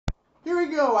Here we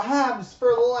go.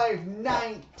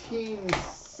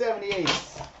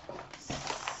 Habs4Life1978's.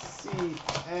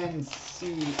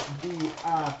 CNC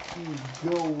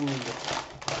VIP Gold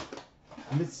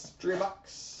Mystery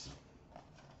Box.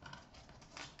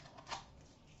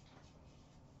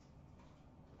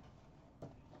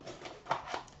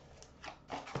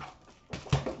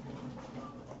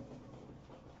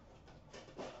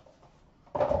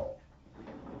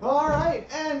 Alright,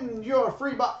 and your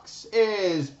free box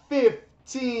is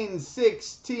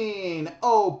 1516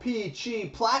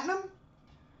 OPC Platinum.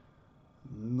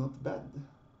 Not bad.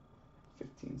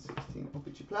 1516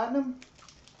 OPC Platinum.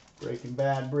 Breaking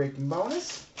Bad, Breaking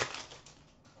Bonus.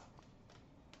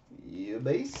 Yeah,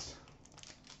 base.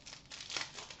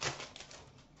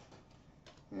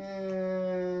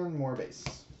 And more base.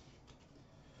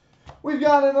 We've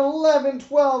got an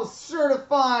 11-12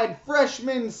 certified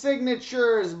freshman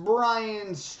signatures,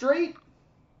 Brian Straight.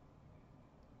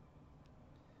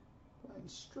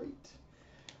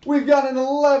 We've got an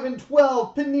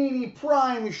 11-12 Panini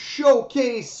Prime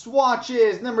Showcase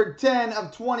swatches, number 10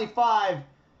 of 25,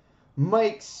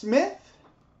 Mike Smith.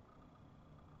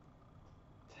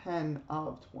 10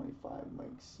 of 25,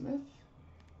 Mike Smith.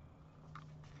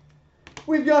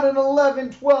 We've got an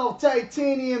 11-12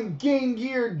 Titanium Game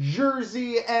Gear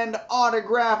jersey and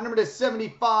autograph, number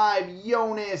 75,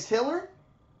 Jonas Hiller.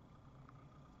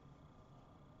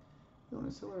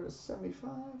 Jonas Hiller is 75.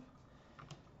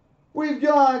 We've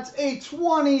got a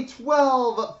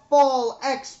 2012 Fall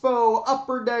Expo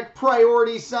Upper Deck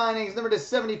Priority Signings, number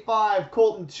 75,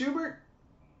 Colton Schubert.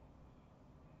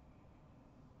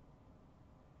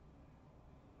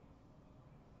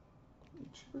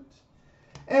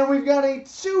 And we've got a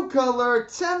two-color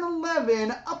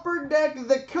 10-11 Upper Deck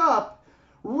The Cup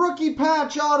Rookie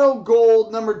Patch Auto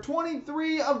Gold, number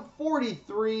 23 of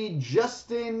 43,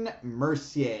 Justin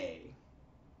Mercier.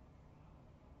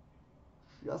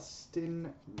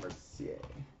 Justin Mercier.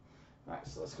 All right,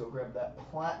 so let's go grab that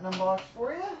platinum box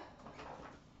for you.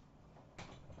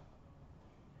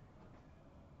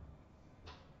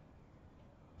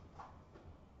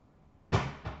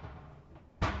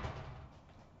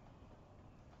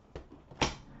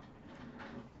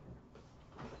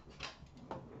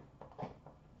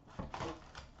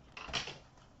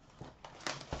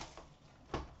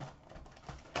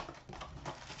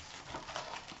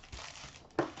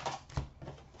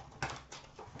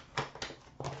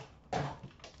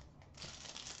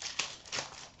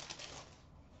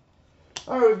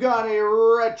 All right, we've got a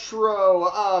retro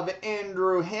of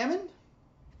Andrew Hammond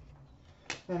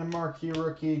and a marquee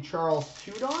rookie, Charles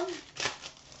Hudon.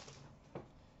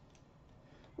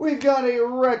 We've got a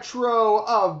retro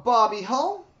of Bobby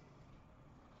Hull.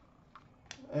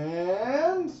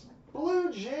 And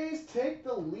Blue Jays take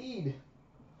the lead.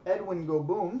 Edwin Go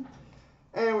Boom.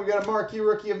 And we've got a marquee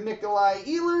rookie of Nikolai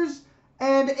Ehlers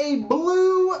and a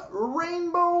blue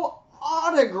rainbow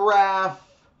autograph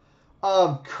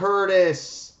of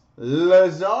Curtis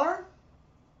Lazar.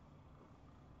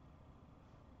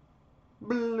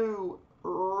 Blue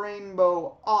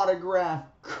rainbow autograph,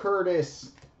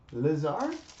 Curtis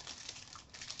Lazar.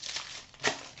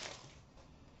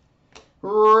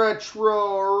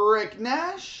 Retro Rick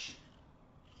Nash.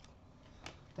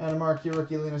 And a marquee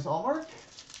rookie, Linus Allmark.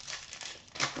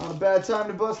 Not a bad time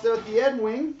to bust out the Ed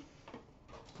Wing.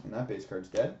 And that base card's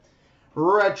dead.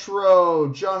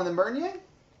 Retro Jonathan Bernier.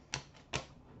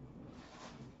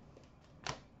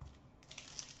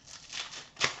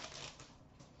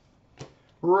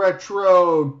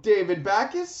 Retro David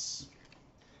Backus.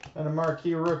 And a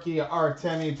marquee rookie,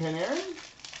 Artemi Panarin.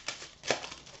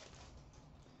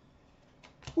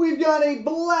 We've got a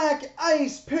black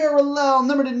ice parallel,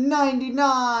 number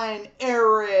 99,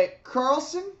 Erik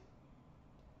Karlsson.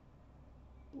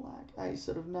 Black ice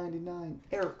out of 99,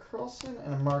 Erik Karlsson.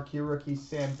 And a marquee rookie,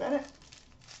 Sam Bennett.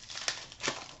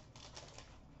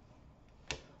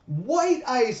 White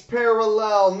ice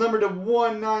parallel, number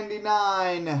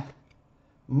 199,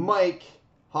 Mike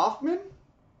Hoffman.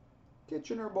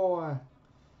 Kitchener boy.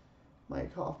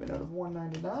 Mike Hoffman out of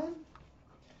 199.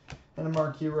 And a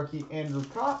marquee rookie, Andrew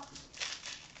Cott.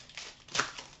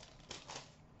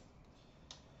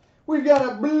 We've got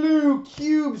a blue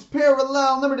cubes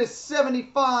parallel, number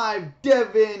 75,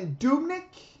 Devin Dubnyk.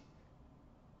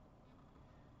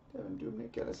 Devin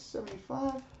Dubnyk got a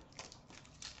 75.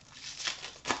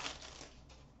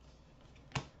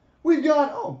 We've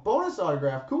got, oh, bonus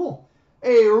autograph, cool.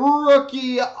 A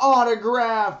rookie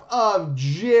autograph of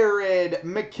Jared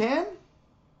McCann.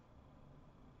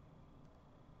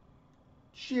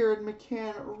 Jared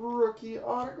McCann rookie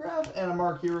autograph. And a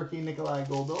marquee rookie, Nikolai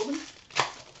Goldobin.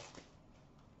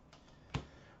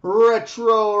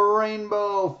 Retro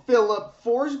Rainbow Philip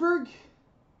Forsberg.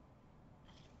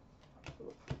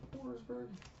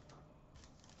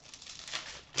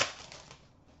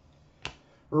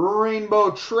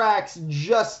 Rainbow Tracks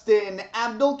Justin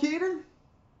Abdelkader.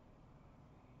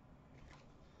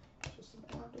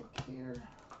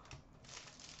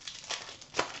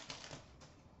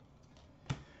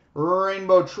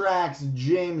 Rainbow Tracks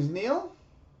James Neal.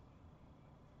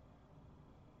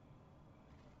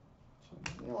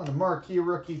 And a marquee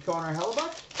rookie Connor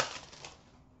Hellebuck.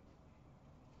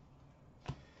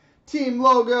 Team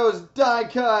Logos die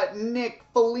cut Nick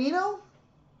Foligno.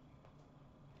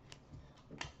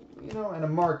 And a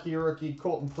marquee rookie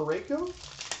Colton Parayko.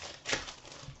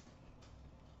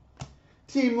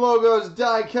 Team Logos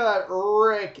die cut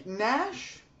Rick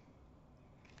Nash.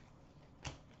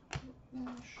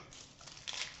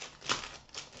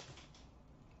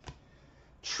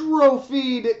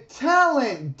 Trophied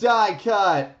Talent die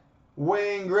cut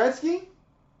Wayne Gretzky.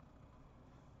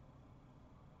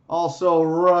 Also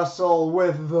Russell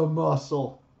with the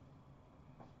muscle.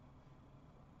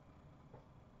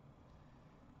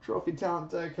 Trophy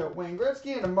Talent die cut Wayne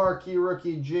Gretzky and a marquee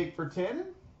rookie Jake Virtanen.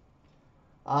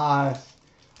 I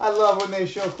love when they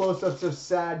show close-ups of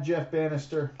sad Jeff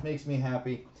Bannister. Makes me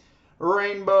happy.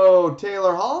 Rainbow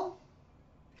Taylor Hall.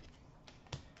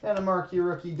 And a marquee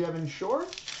rookie Devin Shore.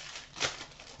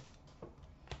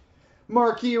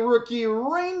 Marquee rookie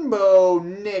Rainbow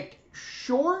Nick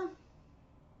Shore.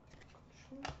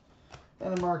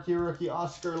 And a marquee rookie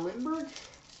Oscar Lindbergh.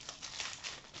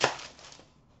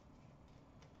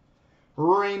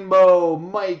 Rainbow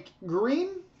Mike Green.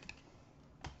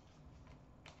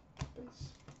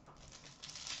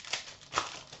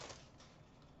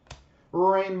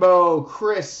 Rainbow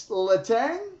Chris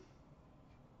Letang.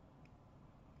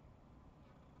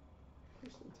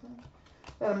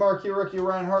 And a marquee rookie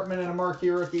Ryan Hartman and a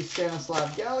marquee rookie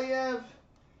Stanislav Galiev.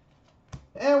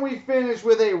 And we finish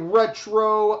with a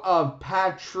retro of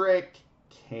Patrick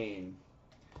Kane.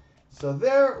 So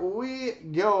there we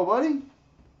go, buddy.